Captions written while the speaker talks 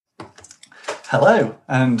Hello,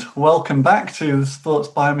 and welcome back to the Sports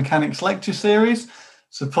Biomechanics Lecture Series,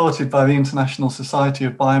 supported by the International Society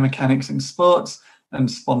of Biomechanics in Sports and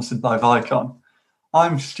sponsored by Vicon.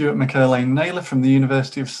 I'm Stuart McErlane-Naylor from the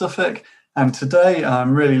University of Suffolk, and today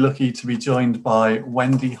I'm really lucky to be joined by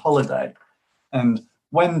Wendy Holliday. And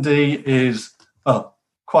Wendy is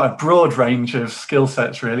quite a broad range of skill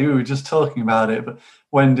sets, really. We were just talking about it, but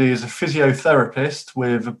Wendy is a physiotherapist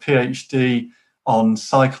with a PhD on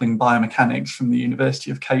cycling biomechanics from the University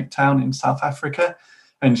of Cape Town in South Africa.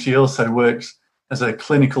 And she also works as a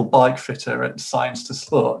clinical bike fitter at Science to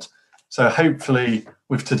Sport. So hopefully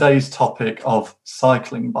with today's topic of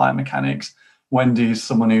cycling biomechanics, Wendy is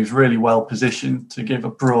someone who's really well positioned to give a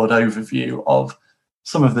broad overview of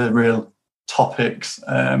some of the real topics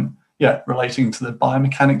relating to the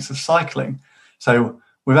biomechanics of cycling. So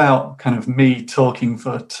without kind of me talking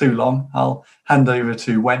for too long, I'll hand over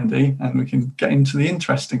to Wendy and we can get into the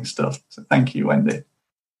interesting stuff. So thank you, Wendy.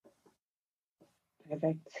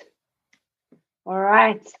 Perfect. All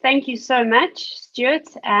right. Thank you so much, Stuart.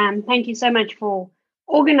 Thank you so much for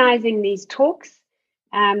organizing these talks.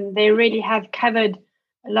 They really have covered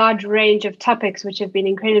a large range of topics which have been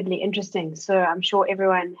incredibly interesting. So I'm sure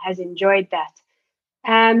everyone has enjoyed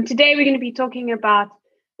that. Today we're going to be talking about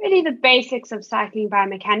really the basics of cycling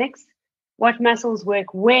biomechanics, what muscles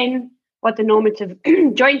work when, what the normative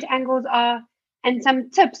joint angles are, and some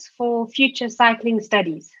tips for future cycling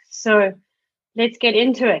studies. So let's get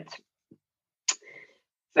into it.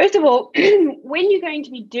 First of all, when you're going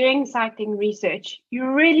to be doing cycling research, you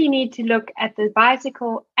really need to look at the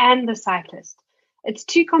bicycle and the cyclist. It's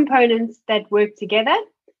two components that work together,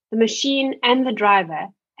 the machine and the driver,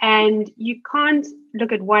 and you can't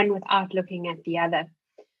look at one without looking at the other.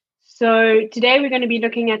 So today we're going to be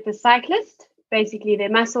looking at the cyclist, basically their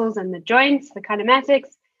muscles and the joints, the kinematics,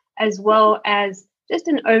 as well as just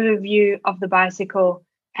an overview of the bicycle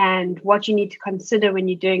and what you need to consider when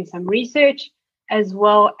you're doing some research, as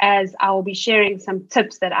well as I will be sharing some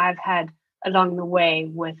tips that I've had along the way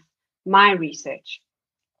with my research.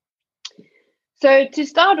 So to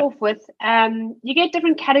start off with, you get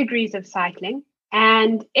different categories of cycling,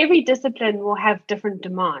 and every discipline will have different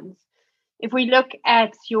demands. If we look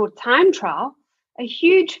at your time trial, a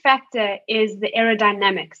huge factor is the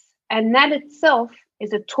aerodynamics, and that itself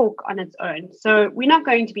is a talk on its own. So we're not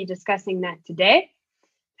going to be discussing that today.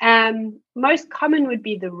 Most common would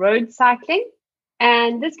be the road cycling,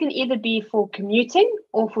 and this can either be for commuting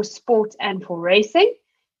or for sport and for racing.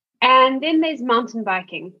 And then there's mountain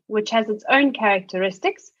biking, which has its own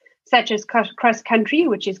characteristics, such as cross country,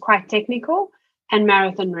 which is quite technical, and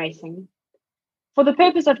marathon racing. For the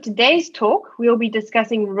purpose of today's talk, we'll be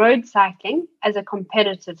discussing road cycling as a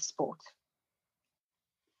competitive sport.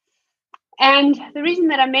 And the reason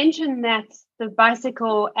that I mentioned that the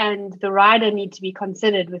bicycle and the rider need to be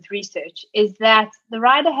considered with research is that the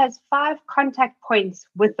rider has 5 contact points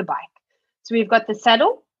with the bike. So we've got the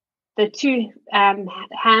saddle, the 2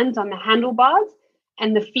 hands on the handlebars,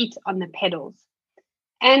 and the feet on the pedals.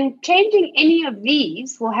 And changing any of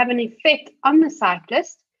these will have an effect on the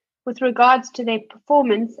cyclist with regards to their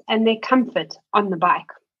performance and their comfort on the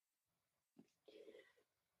bike.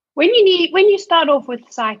 When you start off with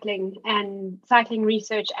cycling and cycling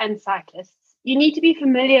research and cyclists, you need to be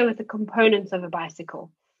familiar with the components of a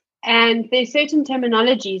bicycle. And there's certain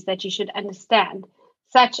terminologies that you should understand,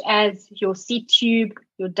 such as your seat tube,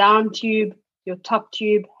 your down tube, your top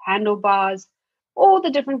tube, handlebars, all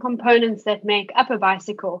the different components that make up a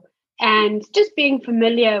bicycle, and just being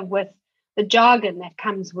familiar with the jargon that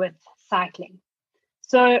comes with cycling.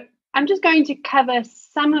 So I'm just going to cover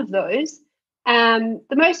some of those. The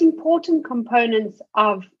most important components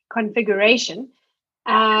of configuration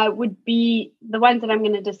would be the ones that I'm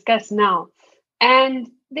going to discuss now. And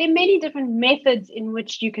there are many different methods in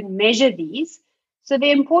which you can measure these. So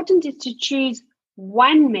the important is to choose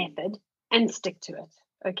one method and stick to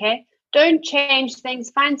it, okay? Don't change things.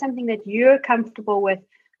 Find something that you're comfortable with,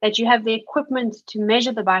 that you have the equipment to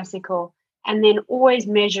measure the bicycle, and then always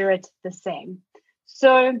measure it the same.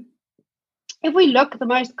 So if we look, the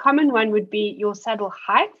most common one would be your saddle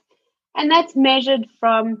height, and that's measured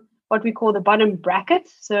from what we call the bottom bracket,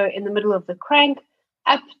 so in the middle of the crank,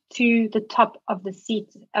 up to the top of the seat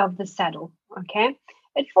of the saddle, okay?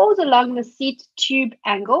 It falls along the seat tube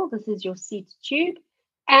angle. This is your seat tube.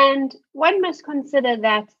 And one must consider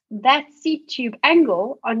that that seat tube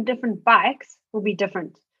angle on different bikes will be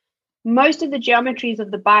different. Most of the geometries of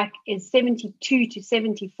the bike is 72 to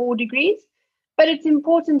 74 degrees, but it's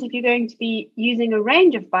important if you're going to be using a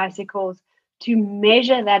range of bicycles to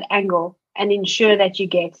measure that angle and ensure that you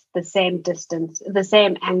get the same distance, the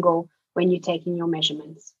same angle when you're taking your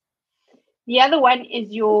measurements. The other one is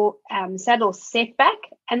your saddle setback,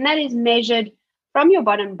 and that is measured from your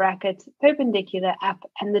bottom bracket, perpendicular up,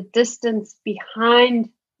 and the distance behind,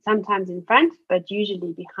 sometimes in front, but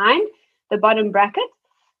usually behind the bottom bracket.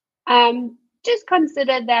 Just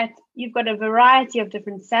consider that you've got a variety of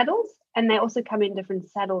different saddles, and they also come in different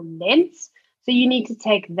saddle lengths. So you need to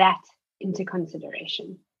take that into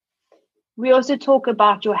consideration. We also talk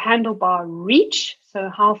about your handlebar reach, so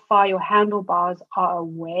how far your handlebars are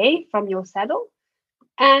away from your saddle,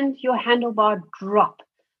 and your handlebar drop.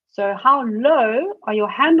 So how low are your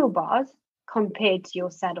handlebars compared to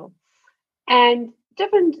your saddle? And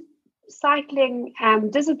different cycling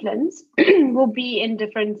disciplines will be in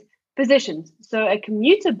different positions. So a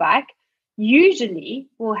commuter bike usually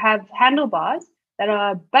will have handlebars that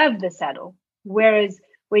are above the saddle, whereas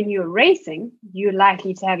when you're racing, you're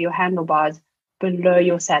likely to have your handlebars below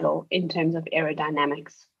your saddle in terms of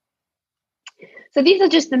aerodynamics. So these are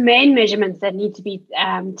just the main measurements that need to be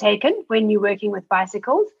taken when you're working with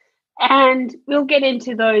bicycles. And we'll get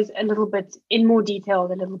into those a little bit in more detail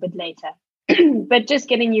a little bit later, but just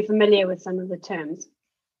getting you familiar with some of the terms.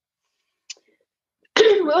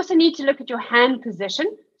 We also need to look at your hand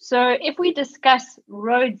position. So if we discuss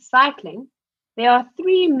road cycling, there are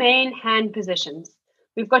three main hand positions.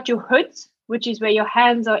 We've got your hoods, which is where your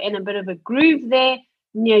hands are in a bit of a groove there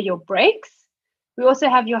near your brakes. We also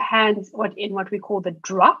have your hands in what we call the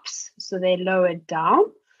drops, so they're lowered down,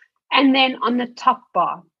 and then on the top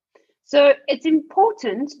bar. So it's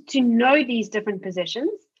important to know these different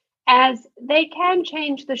positions, as they can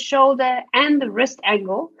change the shoulder and the wrist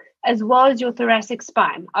angle, as well as your thoracic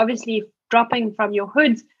spine. Obviously, dropping from your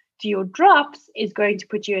hoods to your drops is going to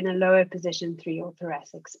put you in a lower position through your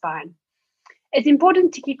thoracic spine. It's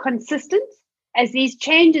important to keep consistent, as these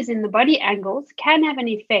changes in the body angles can have an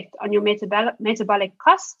effect on your metabolic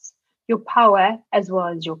costs, your power, as well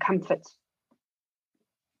as your comfort.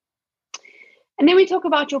 And then we talk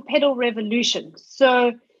about your pedal revolution.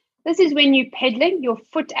 So this is when you're pedaling, your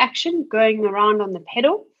foot action going around on the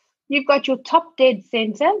pedal. You've got your top dead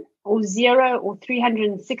center, or 0 or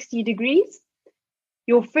 360 degrees,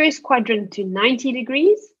 your first quadrant to 90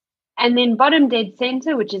 degrees, and then bottom dead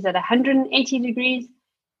center, which is at 180 degrees,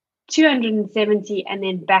 270, and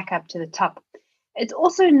then back up to the top. It's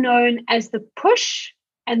also known as the push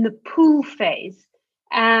and the pull phase.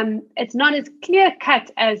 It's not as clear cut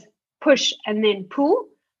as push and then pull,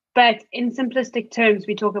 but in simplistic terms,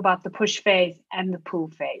 we talk about the push phase and the pull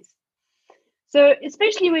phase. So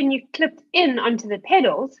especially when you clipped in onto the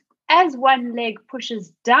pedals, as one leg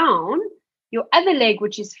pushes down, your other leg,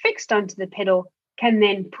 which is fixed onto the pedal, can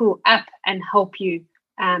then pull up and help you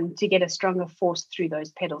to get a stronger force through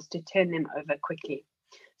those pedals to turn them over quickly.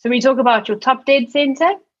 So we talk about your top dead center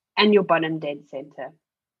and your bottom dead center.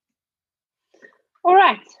 All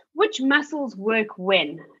right, which muscles work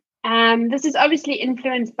when? This is obviously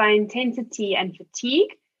influenced by intensity and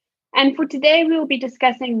fatigue. And for today, we will be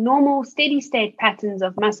discussing normal steady state patterns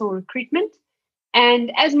of muscle recruitment.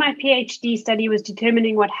 And as my PhD study was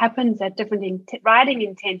determining what happens at different riding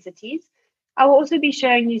intensities, I will also be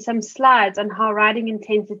showing you some slides on how riding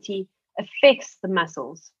intensity affects the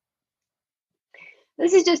muscles.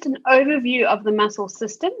 This is just an overview of the muscle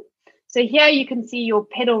system. So here you can see your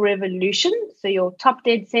pedal revolution, so your top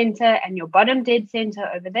dead center and your bottom dead center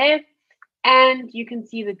over there. And you can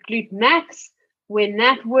see the glute max, when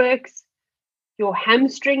that works, your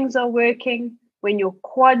hamstrings are working, when your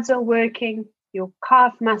quads are working, your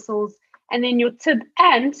calf muscles, and then your tib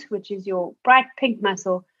ant, which is your bright pink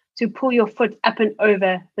muscle, to pull your foot up and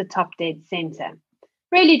over the top dead center.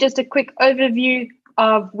 Really just a quick overview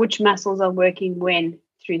of which muscles are working when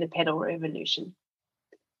through the pedal revolution.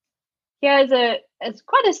 Here's it's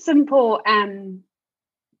quite a simple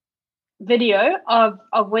video of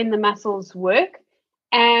when the muscles work,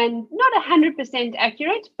 and not 100%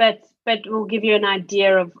 accurate, but will give you an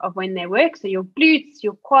idea of when they work. So your glutes,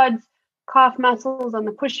 your quads, calf muscles on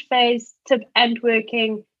the push phase, tib ant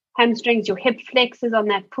working, hamstrings, your hip flexors on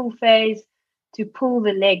that pull phase to pull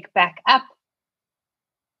the leg back up.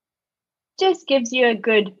 Just gives you a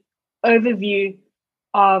good overview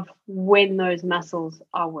of when those muscles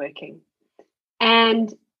are working.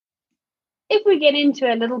 And if we get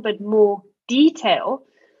into a little bit more detail,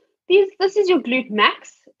 this is your glute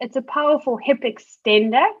max. It's a powerful hip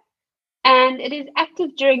extender, and it is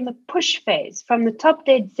active during the push phase from the top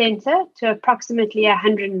dead center to approximately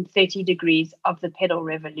 130 degrees of the pedal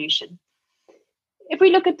revolution. If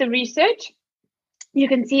we look at the research, you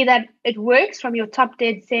can see that it works from your top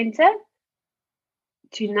dead center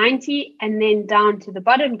to 90 and then down to the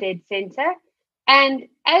bottom dead center. And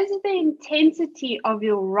as the intensity of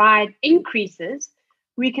your ride increases,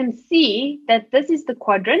 we can see that this is the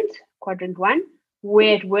quadrant 1,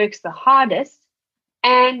 where it works the hardest.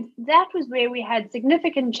 And that was where we had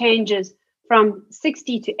significant changes from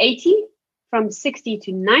 60 to 80, from 60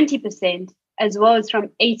 to 90%, as well as from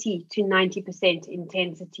 80 to 90%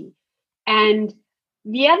 intensity. And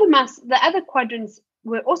the other quadrants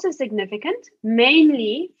were also significant,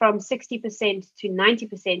 mainly from 60% to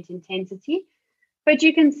 90% intensity. But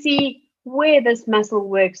you can see where this muscle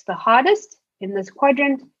works the hardest in this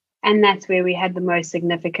quadrant, and that's where we had the most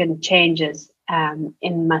significant changes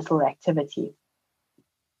in muscle activity.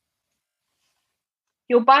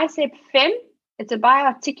 Your bicep fem, it's a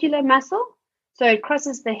biarticular muscle, so it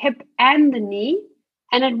crosses the hip and the knee,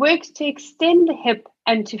 and it works to extend the hip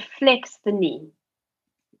and to flex the knee.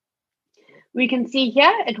 We can see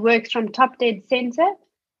here it works from top dead center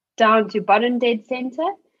down to bottom dead center,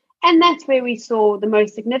 and that's where we saw the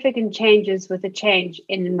most significant changes with a change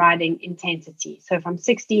in riding intensity, so from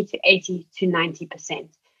 60 to 80 to 90%.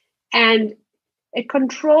 And it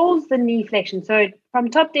controls the knee flexion. So from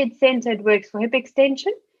top dead center, it works for hip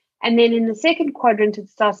extension. And then in the second quadrant, it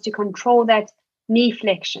starts to control that knee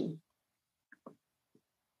flexion.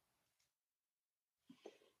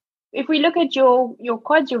 If we look at your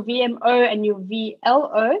quads, your VMO and your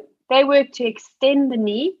VLO, they work to extend the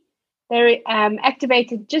knee. They're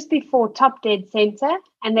activated just before top dead center,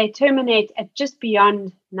 and they terminate at just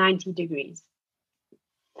beyond 90 degrees.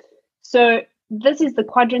 So this is the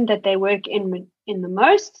quadrant that they work in the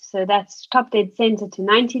most. So that's top dead center to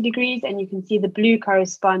 90 degrees, and you can see the blue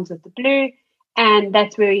corresponds with the blue, and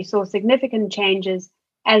that's where we saw significant changes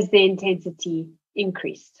as the intensity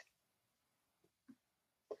increased.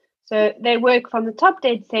 So they work from the top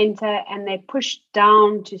dead center, and they push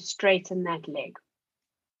down to straighten that leg.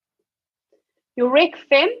 Your rec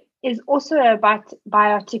fem is also a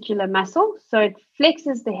biarticular muscle, so it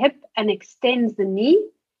flexes the hip and extends the knee.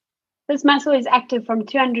 This muscle is active from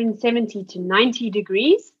 270 to 90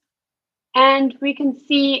 degrees. And we can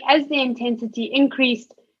see as the intensity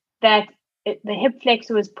increased that the hip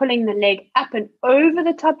flexor was pulling the leg up and over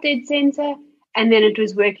the top dead center, and then it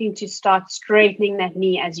was working to start straightening that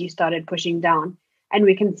knee as you started pushing down. And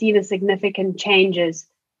we can see the significant changes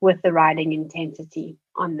with the riding intensity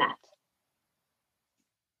on that.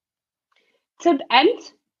 Tib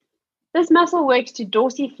ant. This muscle works to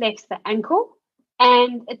dorsiflex the ankle,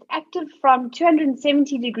 and it's active from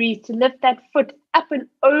 270 degrees to lift that foot up and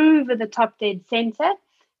over the top dead center,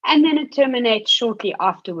 and then it terminates shortly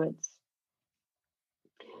afterwards.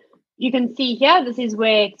 You can see here, this is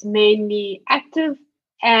where it's mainly active,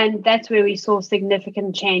 and that's where we saw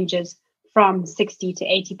significant changes from 60 to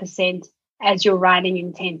 80% as your riding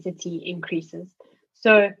intensity increases.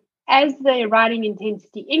 So as the riding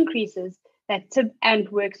intensity increases, that tib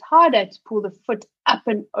ant works harder to pull the foot up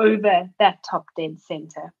and over that top dead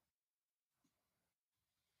center.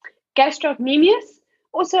 Gastrocnemius,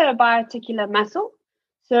 also a biarticular muscle.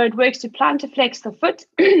 So it works to plantarflex the foot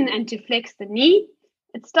and to flex the knee.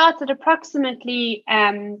 It starts at approximately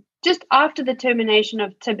just after the termination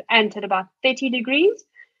of tib ant at about 30 degrees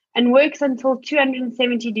and works until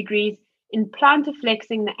 270 degrees in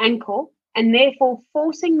plantarflexing the ankle and therefore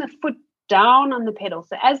forcing the foot down on the pedal.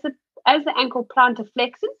 So as the ankle plantar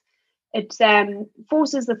flexes, it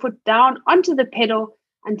forces the foot down onto the pedal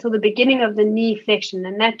until the beginning of the knee flexion,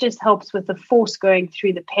 and that just helps with the force going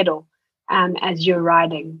through the pedal as you're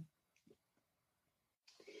riding.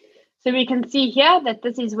 So we can see here that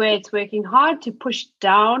this is where it's working hard to push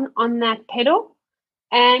down on that pedal,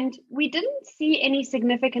 and we didn't see any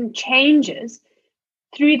significant changes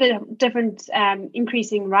through the different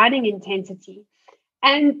increasing riding intensity.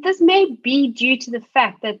 And this may be due to the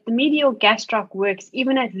fact that the medial gastroc works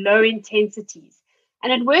even at low intensities,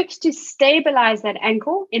 and it works to stabilize that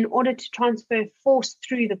ankle in order to transfer force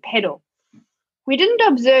through the pedal. We didn't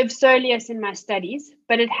observe soleus in my studies,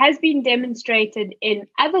 but it has been demonstrated in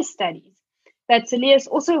other studies that soleus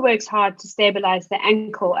also works hard to stabilize the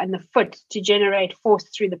ankle and the foot to generate force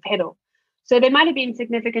through the pedal. So there might have been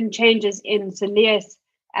significant changes in soleus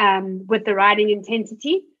with the riding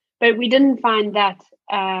intensity, but we didn't find that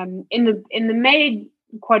in the main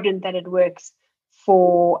quadrant that it works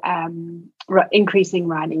for increasing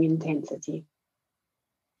riding intensity.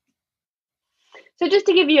 So just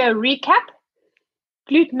to give you a recap,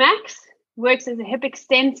 glute max works as a hip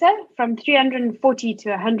extensor from 340 to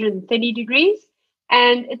 130 degrees,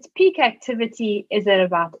 and its peak activity is at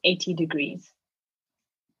about 80 degrees.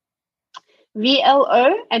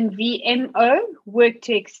 VLO and VMO work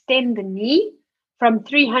to extend the knee from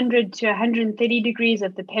 300 to 130 degrees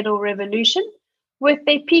of the pedal revolution, with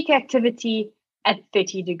their peak activity at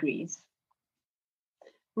 30 degrees.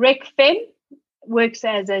 Rec Fem works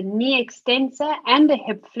as a knee extensor and a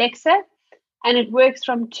hip flexor, and it works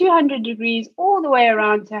from 200 degrees all the way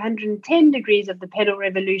around to 110 degrees of the pedal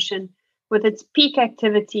revolution, with its peak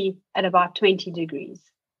activity at about 20 degrees.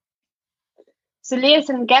 Soleus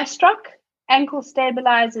and gastroc, ankle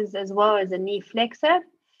stabilizers as well as a knee flexor,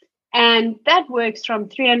 and that works from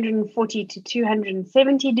 340 to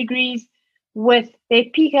 270 degrees, with their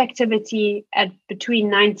peak activity at between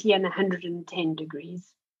 90 and 110 degrees.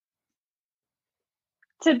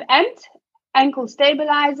 Tib ant, ankle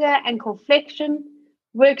stabilizer, ankle flexion,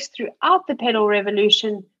 works throughout the pedal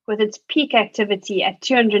revolution with its peak activity at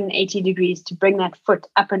 280 degrees to bring that foot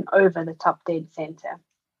up and over the top dead center.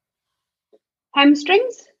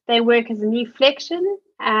 Hamstrings, they work as a knee flexion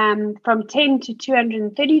from 10 to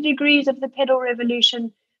 230 degrees of the pedal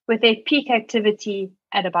revolution, with their peak activity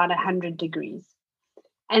at about 100 degrees.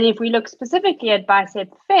 And if we look specifically at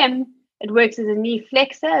bicep fem, it works as a knee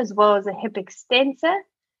flexor as well as a hip extensor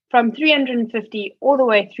from 350 all the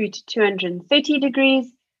way through to 230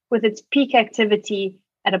 degrees, with its peak activity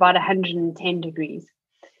at about 110 degrees.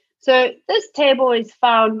 So this table is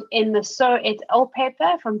found in the So et al.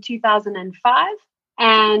 Paper from 2005,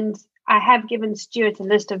 and I have given Stuart a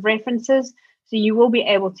list of references, so you will be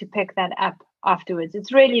able to pick that up afterwards.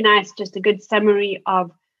 It's really nice, just a good summary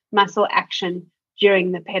of muscle action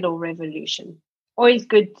during the pedal revolution. Always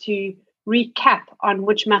good to recap on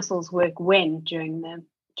which muscles work when during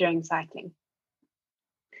cycling.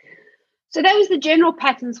 So those are the general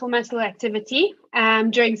patterns for muscle activity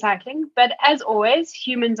during cycling. But as always,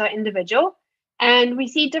 humans are individual, and we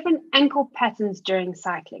see different ankle patterns during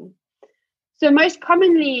cycling. So most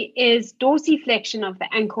commonly is dorsiflexion of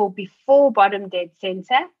the ankle before bottom dead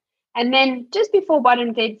center. And then just before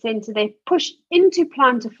bottom dead center, they push into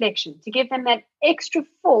plantar flexion to give them that extra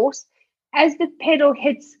force as the pedal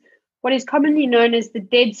hits what is commonly known as the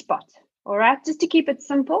dead spot. All right, just to keep it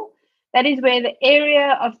simple, that is where the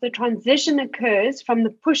area of the transition occurs from the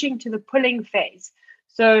pushing to the pulling phase.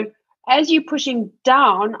 So as you're pushing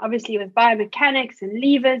down, obviously with biomechanics and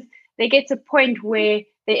levers, there gets a point where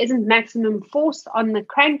there isn't maximum force on the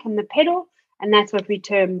crank and the pedal, and that's what we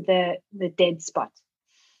term the dead spot.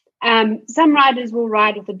 Some riders will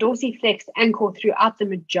ride with a dorsiflexed ankle throughout the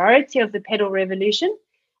majority of the pedal revolution,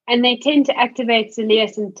 and they tend to activate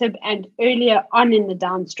soleus and tib and earlier on in the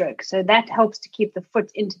downstroke. So that helps to keep the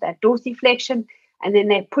foot into that dorsiflexion, and then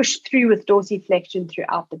they push through with dorsiflexion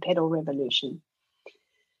throughout the pedal revolution.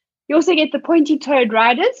 You also get the pointy-toed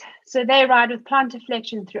riders. So they ride with plantar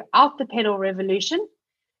flexion throughout the pedal revolution.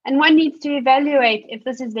 And one needs to evaluate if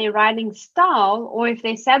this is their riding style or if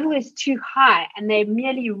their saddle is too high and they're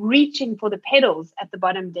merely reaching for the pedals at the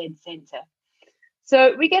bottom dead center.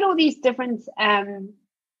 So we get all these different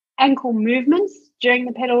ankle movements during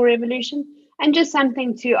the pedal revolution, and just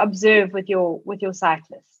something to observe with your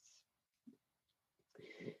cyclists.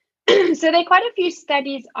 So there are quite a few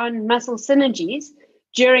studies on muscle synergies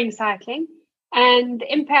during cycling and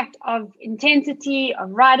the impact of intensity, of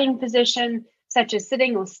riding position, such as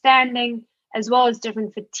sitting or standing, as well as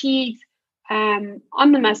different fatigues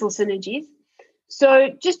on the muscle synergies. So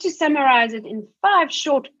just to summarize it in 5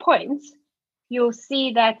 short points, you'll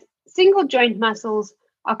see that single joint muscles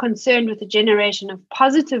are concerned with the generation of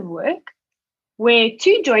positive work, where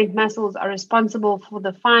 2 joint muscles are responsible for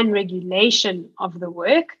the fine regulation of the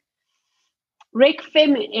work. Rec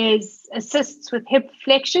Fem assists with hip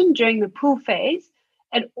flexion during the pull phase.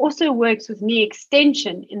 It also works with knee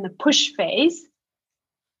extension in the push phase.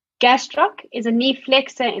 Gastroc is a knee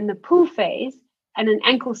flexor in the pull phase and an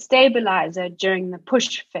ankle stabilizer during the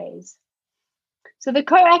push phase. So the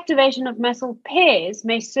co-activation of muscle pairs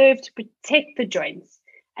may serve to protect the joints.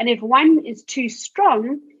 And if one is too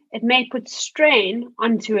strong, it may put strain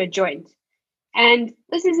onto a joint. And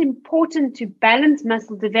this is important to balance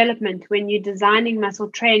muscle development when you're designing muscle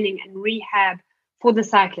training and rehab for the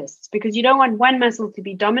cyclists, because you don't want one muscle to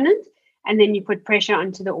be dominant and then you put pressure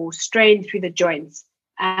onto or strain through the joints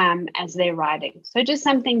as they're riding. So just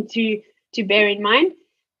something to bear in mind.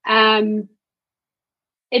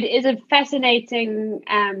 It is a fascinating,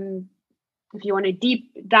 if you want to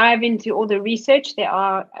deep dive into all the research, there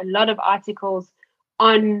are a lot of articles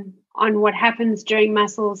on what happens during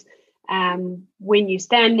muscles when you're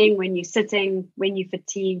standing, when you're sitting, when you're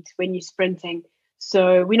fatigued, when you're sprinting.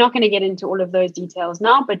 So we're not going to get into all of those details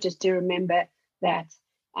now, but just to remember that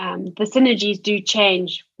the synergies do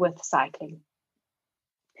change with cycling.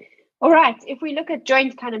 All right, if we look at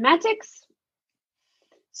joint kinematics,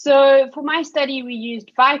 so for my study, we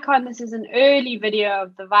used Vicon. This is an early video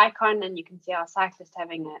of the Vicon, and you can see our cyclist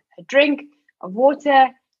having a drink of water.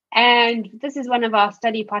 And this is one of our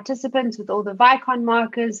study participants with all the Vicon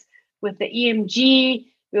markers with the EMG.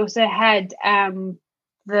 We also had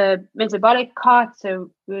the metabolic cart.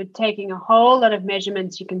 So we were taking a whole lot of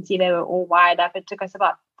measurements. You can see they were all wired up. It took us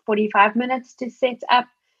about 45 minutes to set up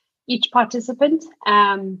each participant.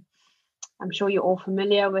 I'm sure you're all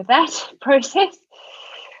familiar with that process.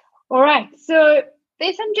 All right, so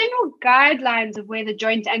there's some general guidelines of where the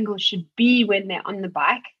joint angle should be when they're on the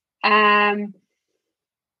bike. The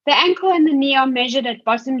ankle and the knee are measured at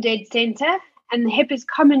bottom dead center, and the hip is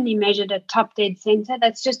commonly measured at top dead center.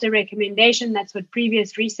 That's just a recommendation. That's what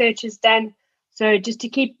previous research has done. So just to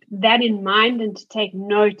keep that in mind and to take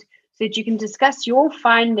note so that you can discuss your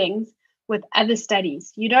findings with other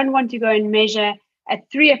studies. You don't want to go and measure at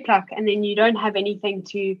 3 o'clock and then you don't have anything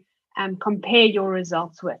to compare your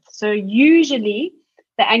results with. So usually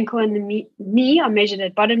the ankle and the knee are measured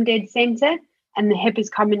at bottom dead center, and the hip is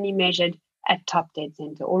commonly measured at top dead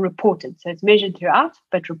center or reported. So it's measured throughout,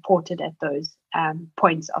 but reported at those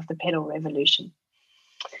points of the pedal revolution.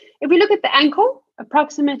 If we look at the ankle,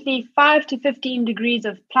 approximately 5 to 15 degrees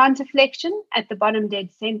of plantar flexion at the bottom dead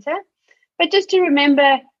center. But just to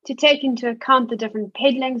remember to take into account the different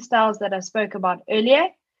pedaling styles that I spoke about earlier.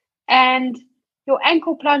 And your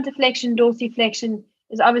ankle plantar flexion, dorsiflexion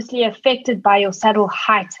is obviously affected by your saddle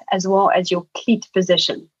height as well as your cleat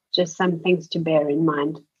position. Just some things to bear in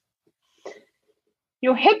mind.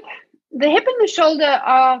 Your hip, the hip and the shoulder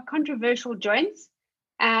are controversial joints.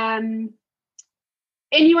 Anyone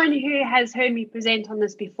who has heard me present on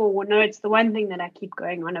this before will know it's the one thing that I keep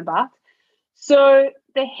going on about. So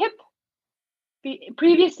the hip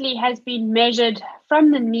previously has been measured from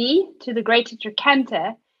the knee to the greater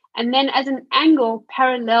trochanter and then as an angle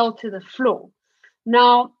parallel to the floor.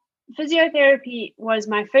 Now, physiotherapy was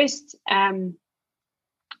my first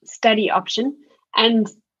study option, and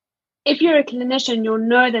if you're a clinician, you'll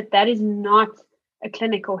know that that is not a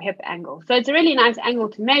clinical hip angle. So it's a really nice angle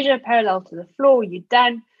to measure parallel to the floor, you're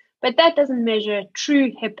done, but that doesn't measure a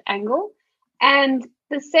true hip angle. And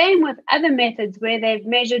the same with other methods where they've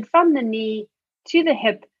measured from the knee to the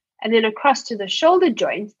hip and then across to the shoulder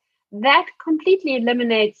joint. That completely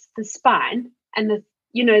eliminates the spine and the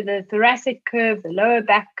thoracic curve, the lower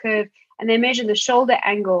back curve, and they measure the shoulder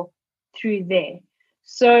angle through there.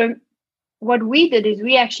 So what we did is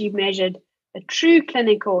we actually measured a true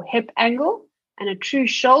clinical hip angle and a true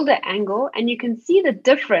shoulder angle. And you can see the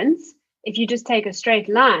difference if you just take a straight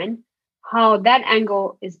line, how that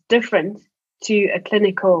angle is different to a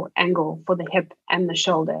clinical angle for the hip and the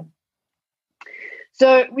shoulder.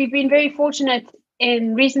 So we've been very fortunate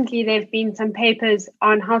in recently there have been some papers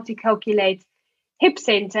on how to calculate hip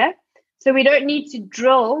center. So we don't need to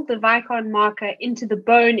drill the Vicon marker into the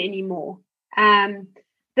bone anymore.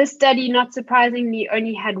 This study, not surprisingly,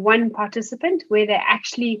 only had one participant where they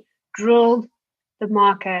actually drilled the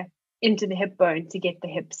marker into the hip bone to get the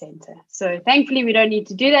hip center. So thankfully, we don't need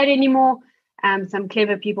to do that anymore. Some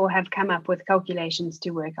clever people have come up with calculations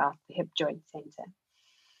to work out the hip joint center.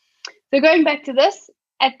 So going back to this,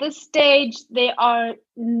 at this stage, there are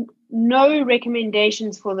no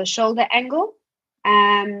recommendations for the shoulder angle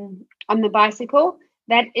on the bicycle.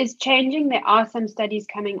 That is changing. There are some studies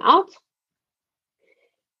coming out.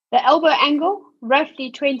 The elbow angle,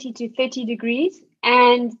 roughly 20 to 30 degrees,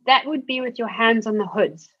 and that would be with your hands on the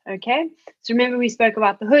hoods, okay? So remember we spoke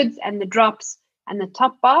about the hoods and the drops and the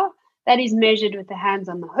top bar. That is measured with the hands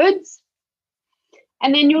on the hoods.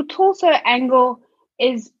 And then your torso angle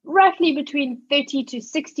is roughly between 30 to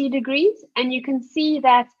 60 degrees, and you can see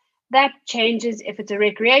that that changes if it's a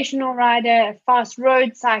recreational rider, a fast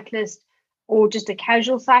road cyclist, or just a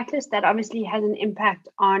casual cyclist. That obviously has an impact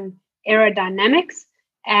on aerodynamics.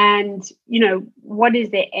 And, what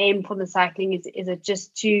is their aim for the cycling? Is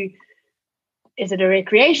it a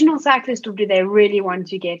recreational cyclist, or do they really want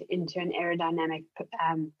to get into an aerodynamic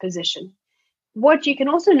position? What you can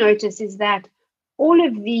also notice is that all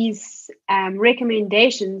of these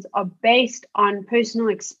recommendations are based on personal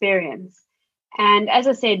experience. And as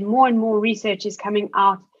I said, more and more research is coming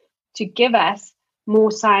out to give us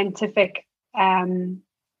more scientific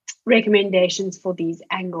recommendations for these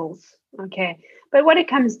angles. Okay. But what it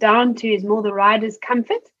comes down to is more the rider's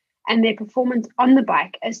comfort and their performance on the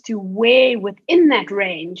bike as to where within that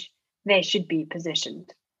range they should be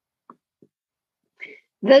positioned.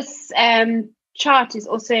 This chart is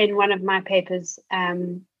also in one of my papers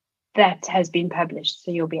that has been published,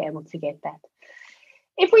 so you'll be able to get that.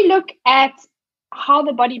 If we look at how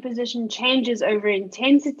the body position changes over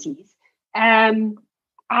intensities, I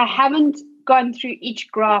haven't gone through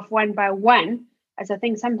each graph one by one, as I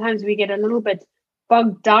think sometimes we get a little bit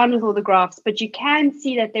bogged down with all the graphs, but you can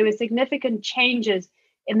see that there were significant changes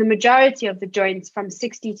in the majority of the joints from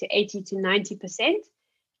 60 to 80 to 90%.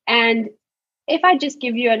 And if I just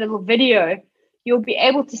give you a little video, you'll be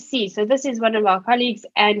able to see. So this is one of our colleagues,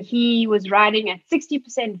 and he was riding at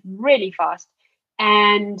 60% really fast,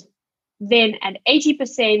 and then at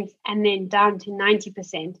 80%, and then down to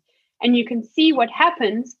 90%. And you can see what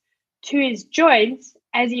happens to his joints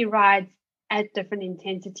as he rides at different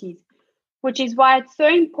intensities, which is why it's so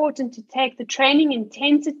important to take the training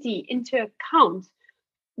intensity into account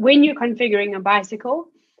when you're configuring a bicycle,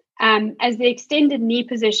 as the extended knee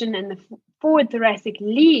position and the forward thoracic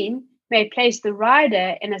lean may place the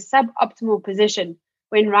rider in a suboptimal position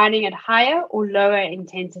when riding at higher or lower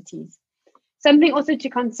intensities. Something also to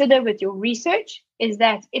consider with your research is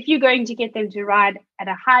that if you're going to get them to ride at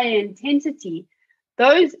a higher intensity,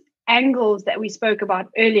 those angles that we spoke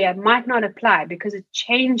about earlier might not apply because it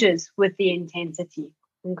changes with the intensity.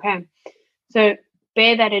 Okay, so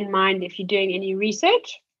bear that in mind if you're doing any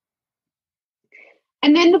research.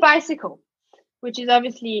 And then the bicycle, which is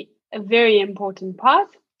obviously a very important part.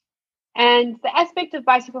 And the aspect of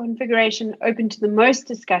bicycle configuration open to the most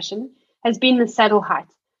discussion has been the saddle height,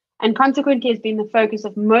 and consequently has been the focus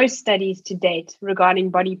of most studies to date regarding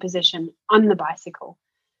body position on the bicycle.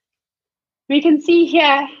 We can see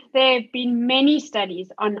here there have been many studies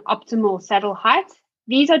on optimal saddle height.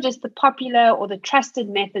 These are just the popular or the trusted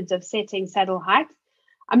methods of setting saddle height.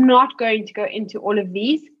 I'm not going to go into all of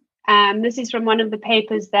these. This is from one of the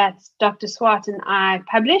papers that Dr. Swart and I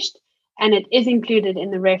published, and it is included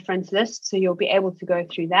in the reference list, so you'll be able to go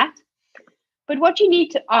through that. But what you need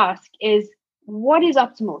to ask is, what is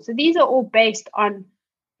optimal? So these are all based on,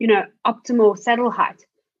 optimal saddle height.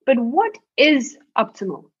 But what is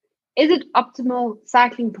optimal? Is it optimal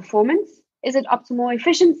cycling performance? Is it optimal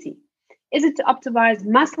efficiency? Is it to optimize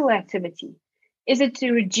muscle activity? Is it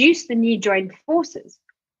to reduce the knee joint forces?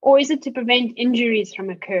 Or is it to prevent injuries from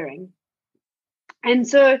occurring? And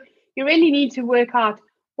so you really need to work out,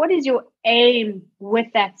 what is your aim with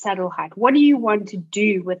that saddle height? What do you want to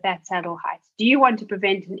do with that saddle height? Do you want to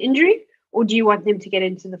prevent an injury, or do you want them to get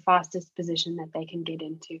into the fastest position that they can get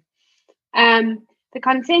into? The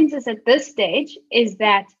consensus at this stage is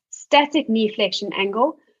that static knee flexion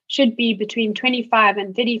angle should be between 25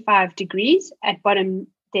 and 35 degrees at bottom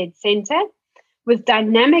dead center, with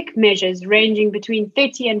dynamic measures ranging between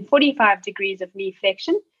 30 and 45 degrees of knee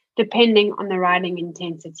flexion, depending on the riding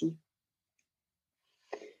intensity.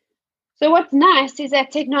 So what's nice is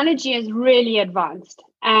that technology has really advanced.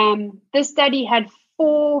 This study had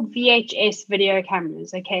 4 VHS video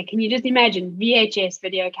cameras. Okay, can you just imagine VHS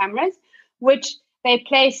video cameras, which they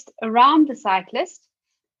placed around the cyclist,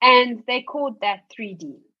 and they called that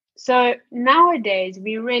 3D. So nowadays,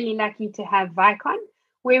 we're really lucky to have Vicon,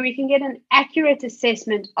 where we can get an accurate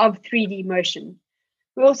assessment of 3D motion.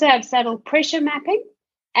 We also have saddle pressure mapping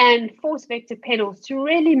and force vector pedals to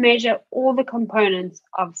really measure all the components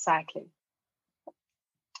of cycling.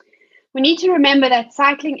 We need to remember that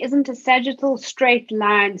cycling isn't a sagittal straight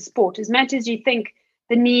line sport. As much as you think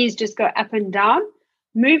the knees just go up and down,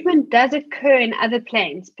 movement does occur in other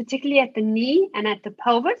planes, particularly at the knee and at the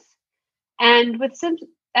pelvis. And with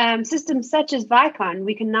systems such as Vicon,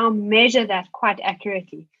 we can now measure that quite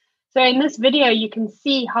accurately. So in this video, you can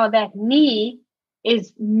see how that knee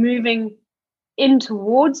is moving in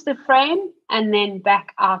towards the frame and then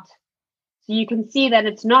back out. So you can see that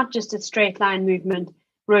it's not just a straight line movement.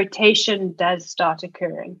 Rotation does start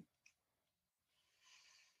occurring.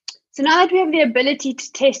 So now that we have the ability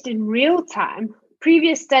to test in real time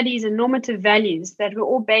previous studies and normative values that were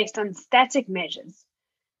all based on static measures,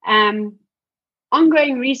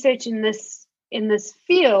 ongoing research in this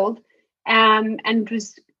field and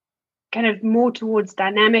was kind of more towards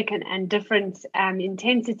dynamic and different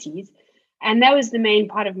intensities, and that was the main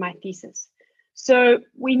part of my thesis. So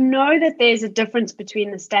we know that there's a difference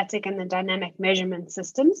between the static and the dynamic measurement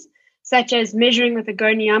systems, such as measuring with a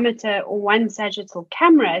goniometer or one sagittal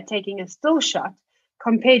camera taking a still shot,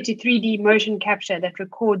 compared to 3D motion capture that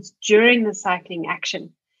records during the cycling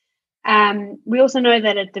action. We also know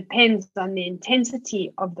that it depends on the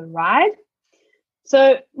intensity of the ride.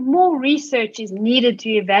 So more research is needed to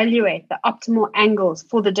evaluate the optimal angles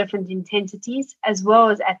for the different intensities, as well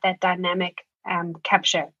as at that dynamic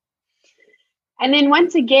capture. And then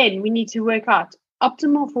once again, we need to work out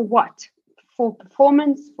optimal for what? For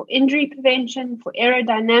performance, for injury prevention, for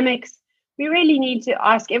aerodynamics. We really need to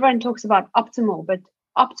ask, everyone talks about optimal, but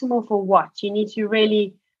optimal for what? You need to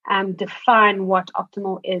really define what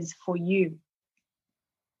optimal is for you.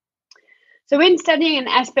 So when studying an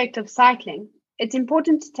aspect of cycling, it's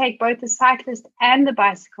important to take both the cyclist and the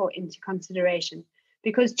bicycle into consideration,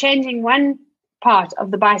 because changing one part of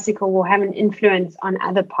the bicycle will have an influence on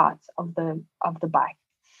other parts of the bike.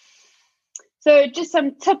 So just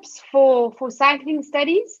some tips for cycling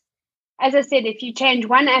studies. As I said, if you change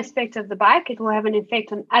one aspect of the bike, it will have an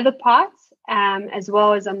effect on other parts, as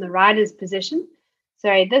well as on the rider's position.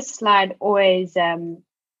 Sorry, this slide always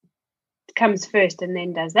comes first and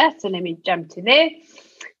then does that. So let me jump to there.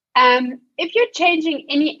 If you're changing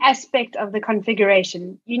any aspect of the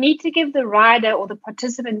configuration, you need to give the rider or the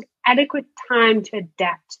participant adequate time to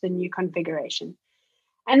adapt to the new configuration.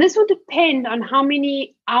 And this will depend on how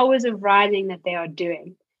many hours of riding that they are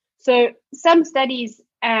doing. So some studies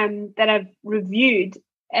that I've reviewed,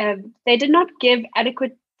 they did not give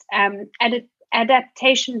adequate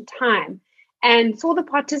adaptation time and saw the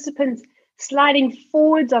participants sliding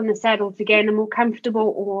forwards on the saddle to gain a more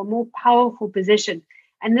comfortable or more powerful position.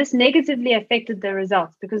 And this negatively affected the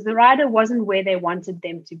results because the rider wasn't where they wanted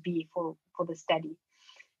them to be for the study.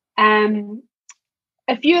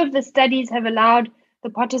 A few of the studies have allowed the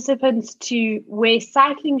participants to wear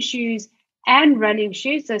cycling shoes and running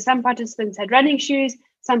shoes. So some participants had running shoes,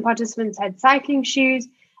 some participants had cycling shoes,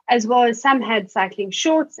 as well as some had cycling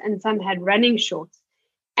shorts and some had running shorts.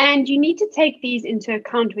 And you need to take these into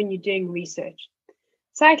account when you're doing research.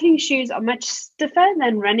 Cycling shoes are much stiffer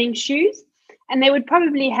than running shoes, and they would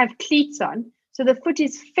probably have cleats on. So the foot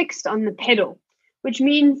is fixed on the pedal, which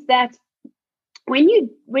means that when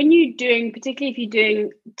you're doing, particularly if you're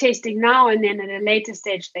doing testing now and then at a later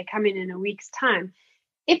stage, they come in a week's time,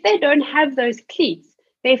 if they don't have those cleats,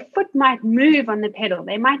 their foot might move on the pedal.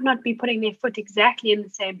 They might not be putting their foot exactly in the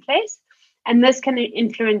same place, and this can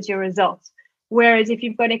influence your results. Whereas if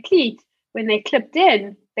you've got a cleat, when they're clipped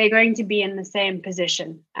in, they're going to be in the same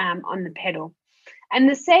position on the pedal. And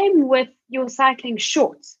the same with your cycling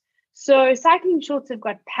shorts. So cycling shorts have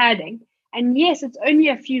got padding, and yes, it's only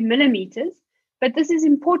a few millimeters, but this is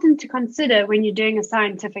important to consider when you're doing a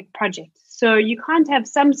scientific project. So you can't have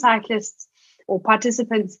some cyclists or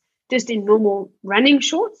participants just in normal running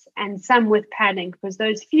shorts and some with padding, because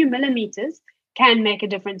those few millimeters can make a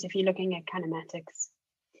difference if you're looking at kinematics.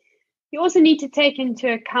 You also need to take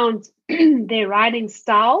into account their riding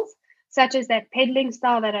styles, such as that pedaling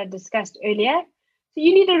style that I discussed earlier. So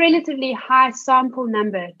you need a relatively high sample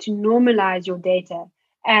number to normalize your data,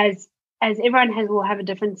 as everyone will have a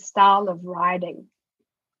different style of riding.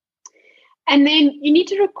 And then you need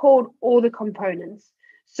to record all the components.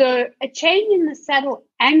 So a change in the saddle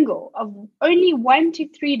angle of only 1 to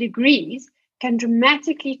 3 degrees can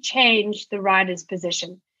dramatically change the rider's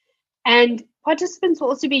position. And participants will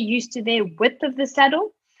also be used to their width of the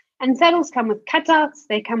saddle. And saddles come with cutouts,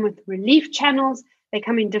 they come with relief channels, they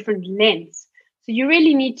come in different lengths. So you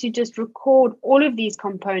really need to just record all of these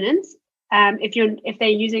components if they're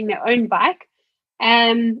using their own bike.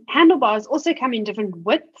 Handlebars also come in different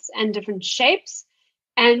widths and different shapes,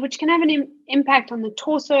 and which can have an impact on the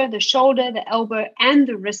torso, the shoulder, the elbow, and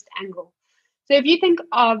the wrist angle. So if you think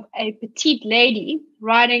of a petite lady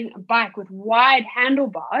riding a bike with wide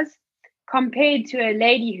handlebars compared to a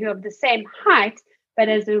lady who of the same height but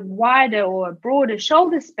has a wider or a broader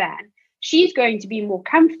shoulder span, she's going to be more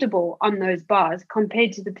comfortable on those bars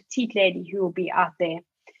compared to the petite lady who will be out there.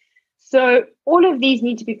 So all of these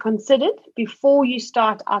need to be considered before you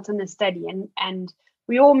start out on the study. And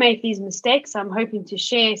we all make these mistakes. So I'm hoping to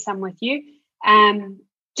share some with you.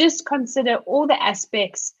 Just consider all the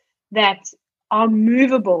aspects that are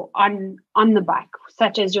movable on the bike,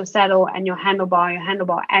 such as your saddle and your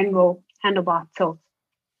handlebar angle, handlebar tilt.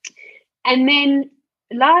 And then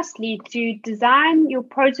lastly, to design your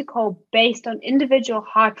protocol based on individual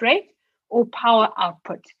heart rate or power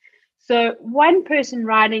output. So one person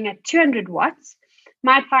riding at 200 watts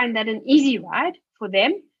might find that an easy ride for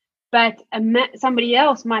them, but somebody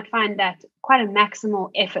else might find that quite a maximal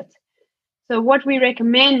effort. So what we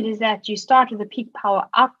recommend is that you start with a peak power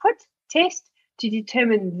output test to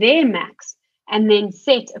determine their max and then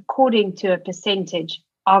set according to a percentage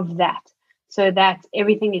of that so that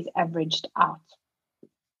everything is averaged out.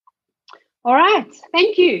 All right,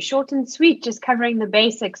 thank you. Short and sweet, just covering the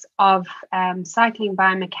basics of cycling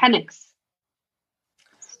biomechanics.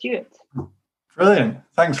 Stuart. Brilliant.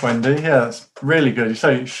 Thanks, Wendy. Yeah, that's really good. You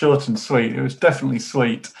say short and sweet. It was definitely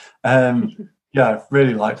sweet. Yeah,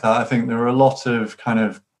 really like that. I think there were a lot of kind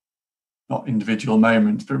of, not individual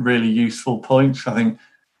moments, but really useful points. I think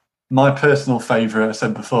my personal favourite, I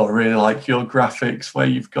said before, I really like your graphics where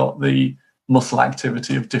you've got the muscle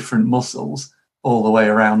activity of different muscles all the way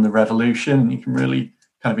around the revolution. You can really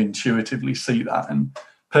kind of intuitively see that. And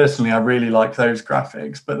personally, I really like those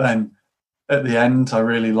graphics. But then at the end, I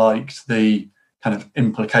really liked the kind of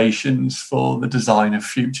implications for the design of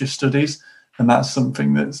future studies. And that's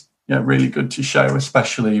something that's really good to show,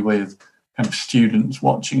 especially with kind of students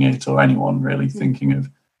watching it or anyone really thinking of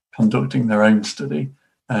conducting their own study.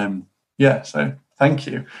 So thank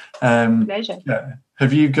you. Pleasure. Yeah.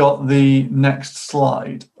 Have you got the next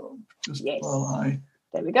slide? Yes.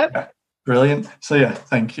 There we go. Yeah, brilliant. So yeah,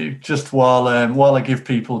 thank you. Just while I give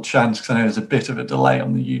people a chance, because I know there's a bit of a delay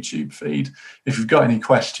on the YouTube feed, if you've got any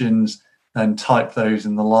questions, then type those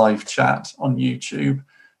in the live chat on YouTube.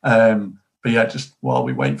 But yeah, just while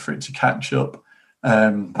we wait for it to catch up,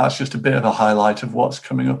 that's just a bit of a highlight of what's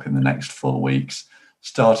coming up in the next 4 weeks,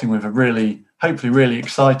 starting with a hopefully really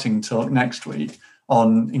exciting talk next week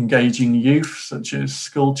on engaging youth, such as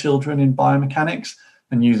school children, in biomechanics,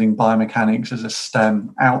 and using biomechanics as a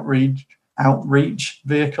STEM outreach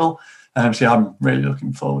vehicle. So yeah, I'm really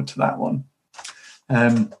looking forward to that one.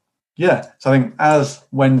 So I think, as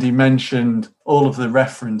Wendy mentioned, all of the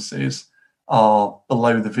references are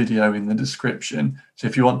below the video in the description. So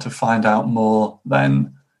if you want to find out more,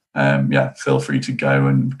 then feel free to go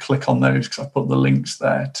and click on those, because I've put the links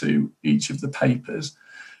there to each of the papers.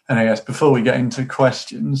 And I guess before we get into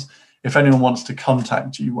questions, if anyone wants to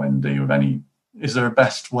contact you, Wendy, is there a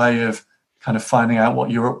best way of kind of finding out what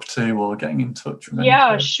you're up to or getting in touch with anyone?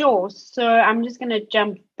 Yeah, sure. So I'm just going to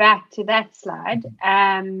jump back to that slide.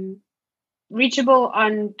 Reachable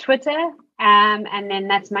on Twitter, and then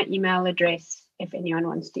that's my email address. If anyone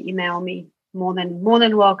wants to email me, more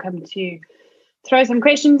than welcome to throw some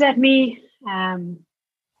questions at me. Go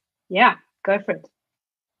for it.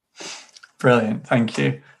 Brilliant, thank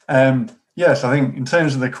you. Yes, I think in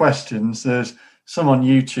terms of the questions, there's some on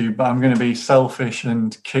YouTube, but I'm going to be selfish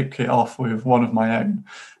and kick it off with one of my own.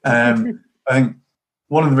 I think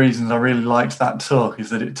one of the reasons I really liked that talk is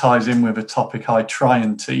that it ties in with a topic I try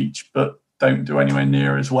and teach, but don't do anywhere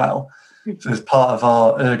near as well. So as part of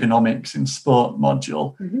our ergonomics in sport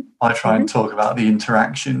module, I try and talk about the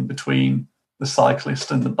interaction between the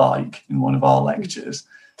cyclist and the bike in one of our lectures.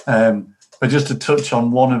 But just to touch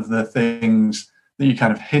on one of the things that you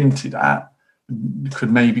kind of hinted at,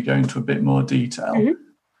 could maybe go into a bit more detail.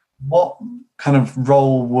 What kind of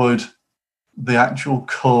role would the actual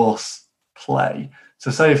course play? So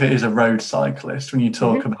say if it is a road cyclist, when you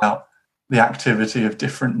talk about the activity of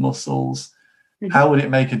different muscles, how would it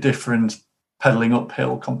make a difference pedaling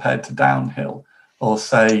uphill compared to downhill, or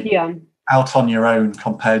say out on your own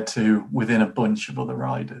compared to within a bunch of other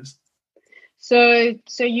riders? So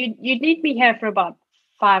you'd need me here for about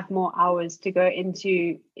 5 more hours to go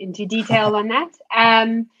into detail on that.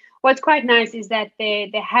 What's quite nice is that there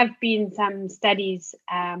have been some studies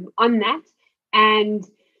on that, and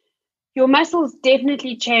your muscles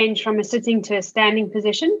definitely change from a sitting to a standing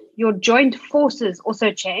position. Your joint forces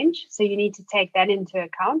also change, so you need to take that into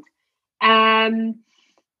account.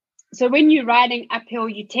 So when you're riding uphill,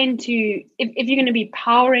 you tend to, if you're going to be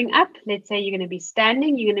powering up, let's say you're going to be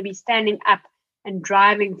standing up and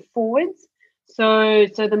driving forwards. So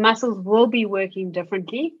the muscles will be working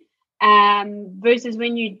differently, versus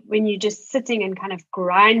when you're just sitting and kind of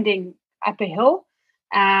grinding up a hill.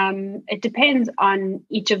 It depends on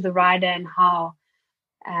each of the rider and how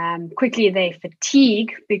quickly they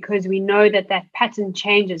fatigue, because we know that pattern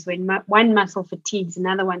changes when one muscle fatigues,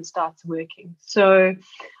 another one starts working. So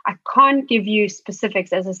I can't give you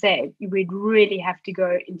specifics. As I say, we'd really have to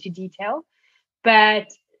go into detail, but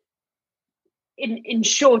in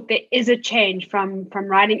short, there is a change from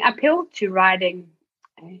riding uphill to riding.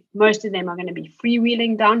 Most of them are going to be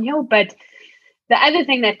freewheeling downhill, but the other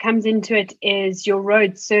thing that comes into it is your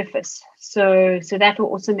road surface. So that will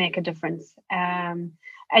also make a difference.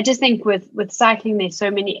 I just think with cycling, there's so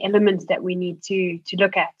many elements that we need to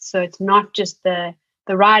look at. So it's not just the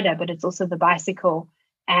rider, but it's also the bicycle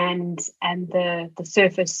and the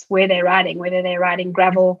surface where they're riding, whether they're riding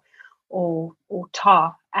gravel or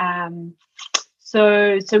tar.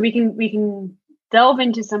 So we can delve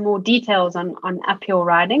into some more details on uphill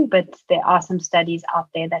riding, but there are some studies out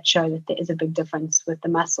there that show that there is a big difference with the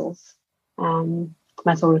muscle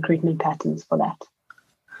recruitment patterns for that.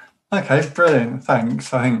 Okay, brilliant.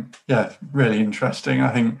 Thanks. I think, really interesting. I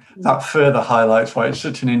think that further highlights why it's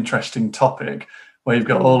such an interesting topic, where you've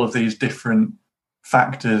got all of these different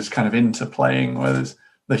factors kind of interplaying, whether it's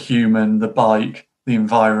the human, the bike, the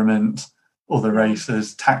environment, other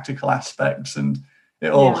racers, tactical aspects, and it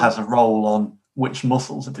all has a role on which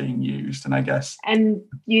muscles are being used. And I guess, and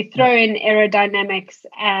you throw in aerodynamics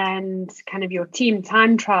and kind of your team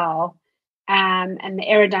time trial, and the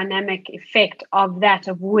aerodynamic effect of that,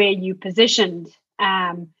 of where you positioned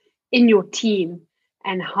in your team,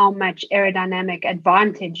 and how much aerodynamic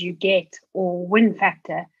advantage you get, or win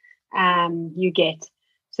factor you get.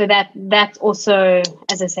 So that's also,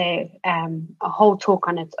 as I say, a whole talk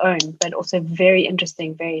on its own, but also very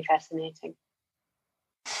interesting, very fascinating.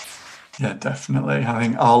 Yeah, definitely. I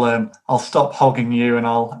think I'll stop hogging you and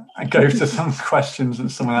I'll go to some questions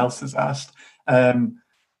that someone else has asked. But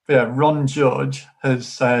yeah, Ron George has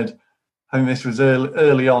said, I think this was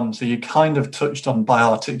early on, so you kind of touched on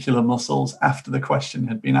biarticular muscles after the question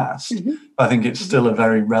had been asked. Mm-hmm. But I think it's still a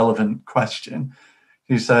very relevant question.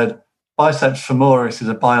 He said, biceps femoris is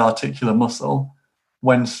a biarticular muscle.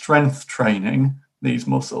 When strength training these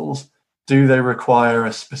muscles, do they require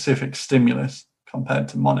a specific stimulus compared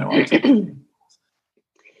to monoarticular?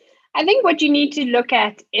 I think what you need to look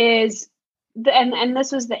at is, and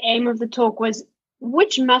this was the aim of the talk, was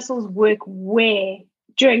which muscles work where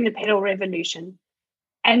during the pedal revolution,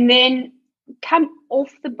 and then come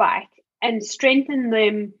off the bike and strengthen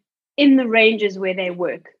them in the ranges where they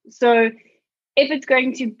work. So if it's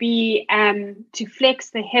going to be to flex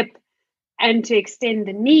the hip and to extend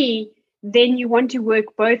the knee, then you want to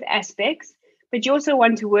work both aspects, but you also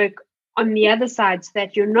want to work on the other side so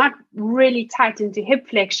that you're not really tight into hip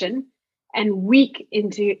flexion and weak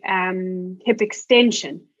into hip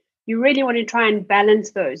extension. You really want to try and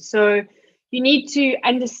balance those. So you need to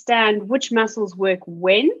understand which muscles work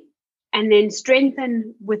when, and then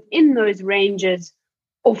strengthen within those ranges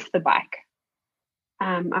off the bike.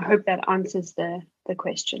 I hope that answers the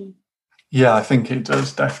question. Yeah, I think it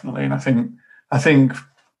does, definitely. And I think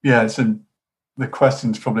yeah, the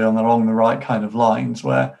question's probably along the right kind of lines,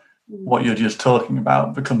 where what you're just talking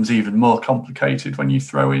about becomes even more complicated when you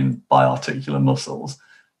throw in biarticular muscles,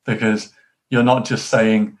 because you're not just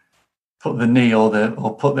saying put the knee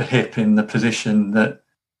or put the hip in the position that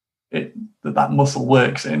that muscle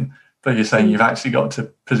works in, but you're saying you've actually got to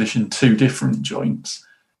position two different joints.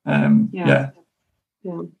 Yeah.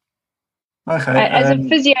 Okay. As a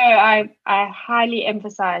physio, I highly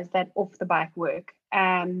emphasize that off the bike work.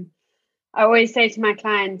 I always say to my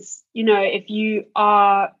clients, if you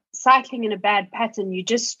are cycling in a bad pattern, you're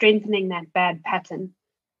just strengthening that bad pattern.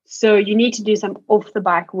 So you need to do some off the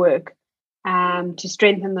bike work to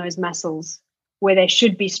strengthen those muscles where they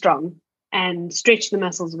should be strong and stretch the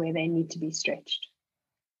muscles where they need to be stretched.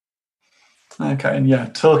 Okay. And yeah,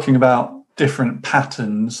 talking about different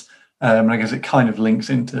patterns, I guess it kind of links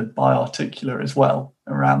into biarticular as well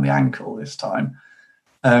around the ankle this time.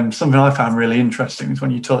 Something I found really interesting is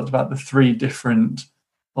when you talked about the three different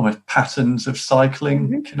almost patterns of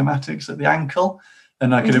cycling kinematics at the ankle.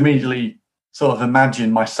 And I could immediately sort of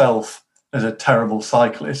imagine myself as a terrible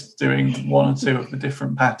cyclist doing one or two of the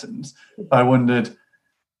different patterns. But I wondered,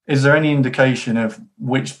 is there any indication of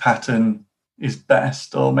which pattern is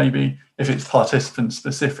best? Or maybe if it's participant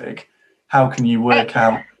specific, how can you work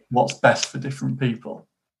out what's best for different people?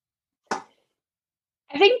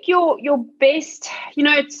 I think your best,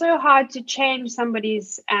 it's so hard to change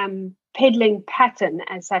somebody's pedaling pattern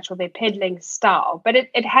as such, or their pedaling style, but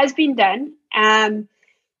it has been done.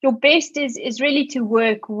 Your best is really to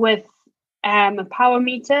work with a power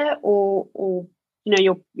meter or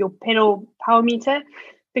your pedal power meter,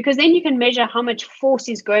 because then you can measure how much force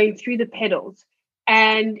is going through the pedals,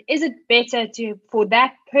 and is it better for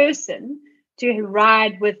that person to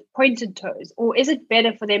ride with pointed toes, or is it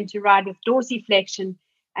better for them to ride with dorsiflexion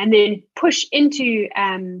and then push into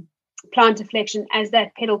plantar flexion as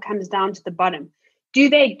that pedal comes down to the bottom? Do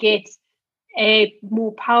they get a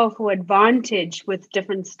more powerful advantage with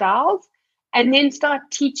different styles, and then start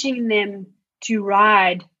teaching them to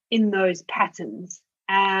ride in those patterns?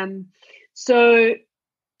 So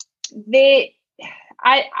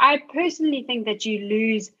I personally think that you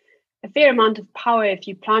lose a fair amount of power if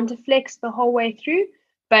you plantar flex the whole way through,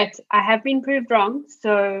 but I have been proved wrong.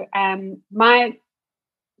 So my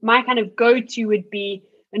kind of go-to would be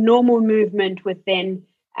a normal movement with then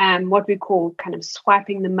what we call kind of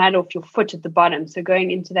swiping the mud off your foot at the bottom. So going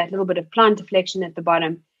into that little bit of plantar flexion at the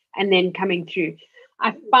bottom and then coming through.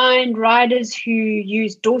 I find riders who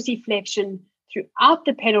use dorsiflexion throughout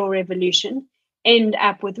the pedal revolution end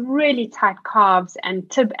up with really tight calves and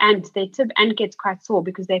their tib ant gets quite sore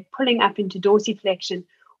because they're pulling up into dorsiflexion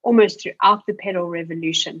almost throughout the pedal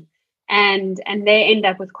revolution. And they end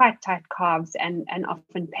up with quite tight calves and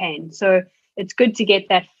often pain. So it's good to get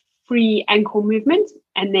that free ankle movement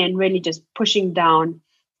and then really just pushing down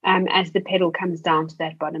as the pedal comes down to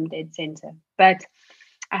that bottom dead center. But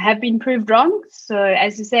I have been proved wrong. So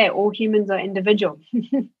as you say, all humans are individual.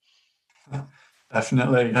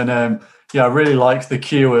 Definitely. And I really like the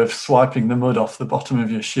cue of swiping the mud off the bottom of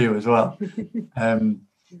your shoe as well. So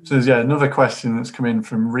there's another question that's come in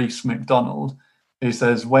from Reese McDonald. He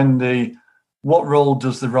says, Wendy, what role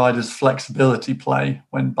does the rider's flexibility play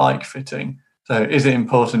when bike fitting? So is it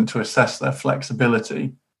important to assess their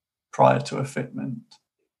flexibility prior to a fitment?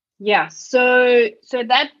 Yeah, so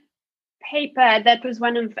that paper, that was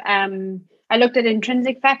one of, I looked at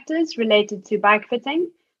intrinsic factors related to bike fitting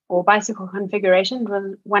or bicycle configuration. It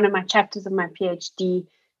was one of my chapters of my PhD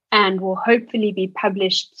and will hopefully be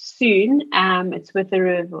published soon. It's with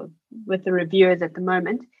the reviewers at the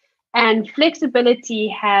moment. And flexibility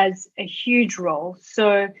has a huge role.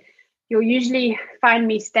 So you'll usually find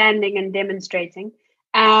me standing and demonstrating.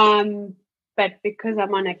 But because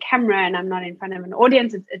I'm on a camera and I'm not in front of an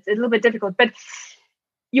audience, it's a little bit difficult. But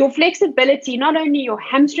your flexibility, not only your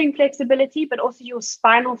hamstring flexibility, but also your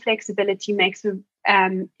spinal flexibility makes it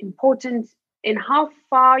important in how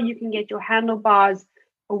far you can get your handlebars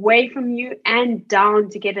away from you and down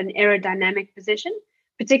to get an aerodynamic position,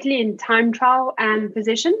 particularly in time trial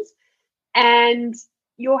positions. And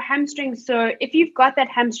your hamstrings, so if you've got that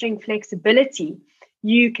hamstring flexibility,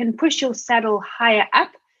 you can push your saddle higher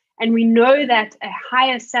up. And we know that a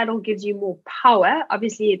higher saddle gives you more power.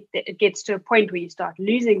 Obviously, it gets to a point where you start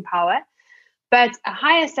losing power, but a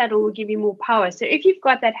higher saddle will give you more power. So if you've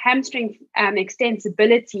got that hamstring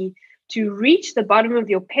extensibility to reach the bottom of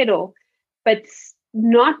your pedal, but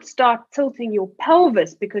not start tilting your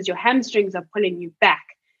pelvis because your hamstrings are pulling you back,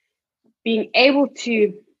 being able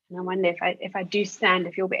to, and I wonder if I do stand,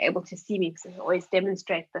 if you'll be able to see me, because I always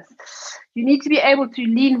demonstrate this. You need to be able to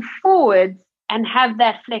lean forward and have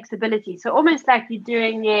that flexibility. So almost like you're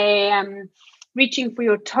doing reaching for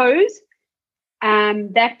your toes.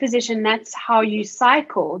 That position, that's how you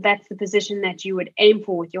cycle. That's the position that you would aim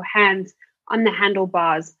for with your hands on the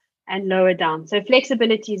handlebars and lower down. So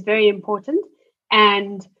flexibility is very important.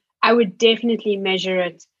 And I would definitely measure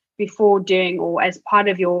it before doing or as part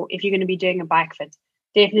of your, if you're going to be doing a bike fit,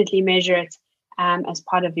 definitely measure it as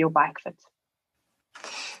part of your bike fit.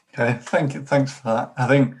 Okay, thank you. Thanks for that. I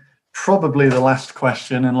think probably the last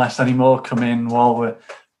question, unless any more come in while we're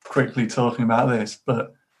quickly talking about this,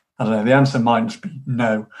 but I don't know, the answer might just be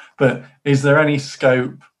no. But is there any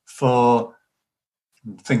scope for,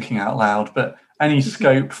 I'm thinking out loud, but any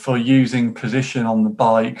scope for using position on the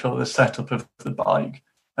bike or the setup of the bike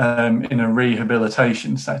in a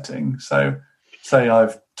rehabilitation setting? So say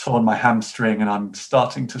I've torn my hamstring and I'm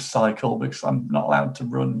starting to cycle because I'm not allowed to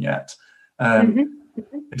run yet.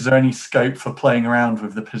 Is there any scope for playing around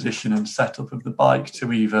with the position and setup of the bike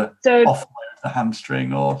to either offload the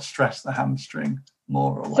hamstring or stress the hamstring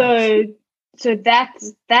more or less? So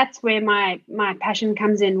that's where my passion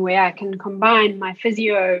comes in, where I can combine my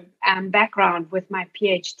physio background with my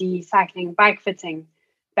PhD cycling bike fitting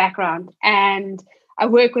background. And I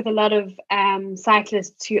work with a lot of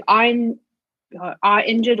cyclists who are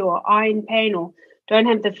injured or are in pain or don't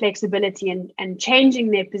have the flexibility and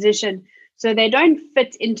changing their position so they don't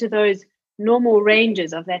fit into those normal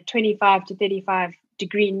ranges of that 25 to 35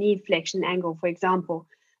 degree knee flexion angle, for example.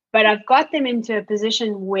 But I've got them into a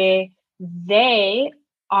position where they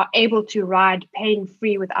are able to ride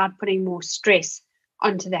pain-free without putting more stress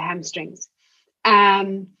onto the hamstrings.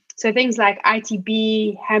 So things like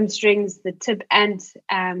ITB, hamstrings, the tib ant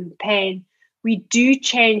pain, we do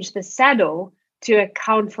change the saddle to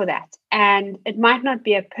account for that. And it might not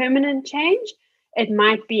be a permanent change. It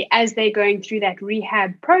might be as they're going through that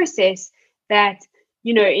rehab process that,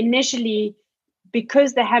 initially,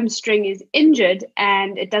 because the hamstring is injured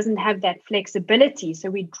and it doesn't have that flexibility, so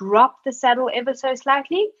we drop the saddle ever so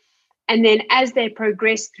slightly. And then as they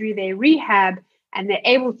progress through their rehab and they're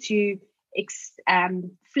able to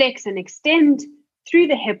flex and extend through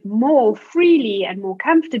the hip more freely and more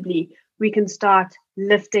comfortably, we can start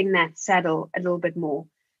lifting that saddle a little bit more.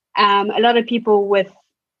 A lot of people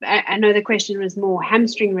I know the question was more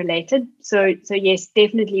hamstring related. So yes,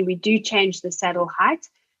 definitely we do change the saddle height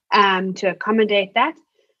to accommodate that.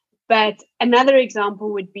 But another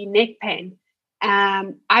example would be neck pain.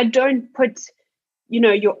 I don't put,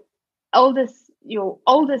 your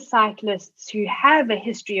older cyclists who have a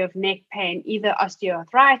history of neck pain, either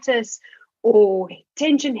osteoarthritis or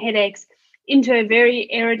tension headaches, into a very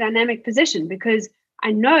aerodynamic position, because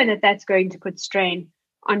I know that that's going to put strain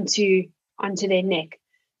onto their neck.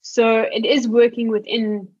 So it is working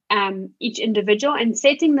within each individual and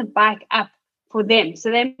setting the bike up for them. So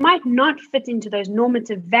they might not fit into those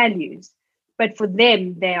normative values, but for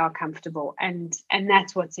them, they are comfortable. And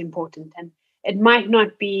that's what's important. And it might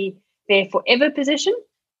not be their forever position.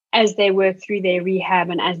 As they work through their rehab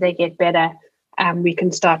and as they get better, we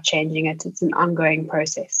can start changing it. It's an ongoing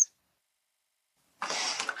process.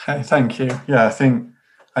 Okay, thank you. Yeah, I think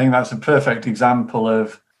that's a perfect example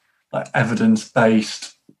of like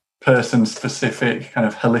evidence-based, person-specific kind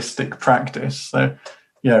of holistic practice. So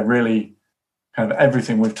yeah, really kind of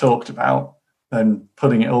everything we've talked about, then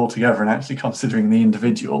putting it all together and actually considering the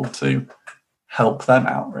individual to help them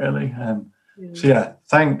out, really. So yeah,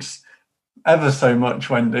 thanks ever so much,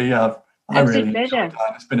 Wendy. I Absolute really pleasure. enjoyed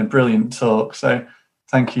that. It's been a brilliant talk. So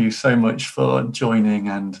thank you so much for joining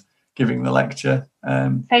and giving the lecture.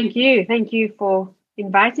 Thank you. Thank you for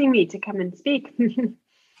inviting me to come and speak.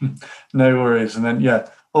 No worries. And then,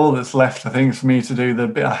 all that's left, I think, is for me to do the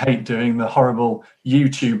bit I hate doing, the horrible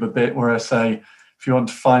YouTuber bit where I say, if you want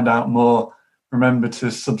to find out more, remember to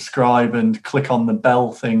subscribe and click on the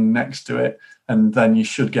bell thing next to it. And then you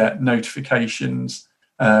should get notifications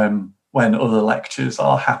when other lectures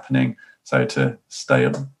are happening. So to stay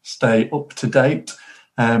up to date.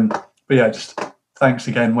 But just thanks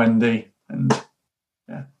again, Wendy. And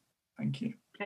thank you.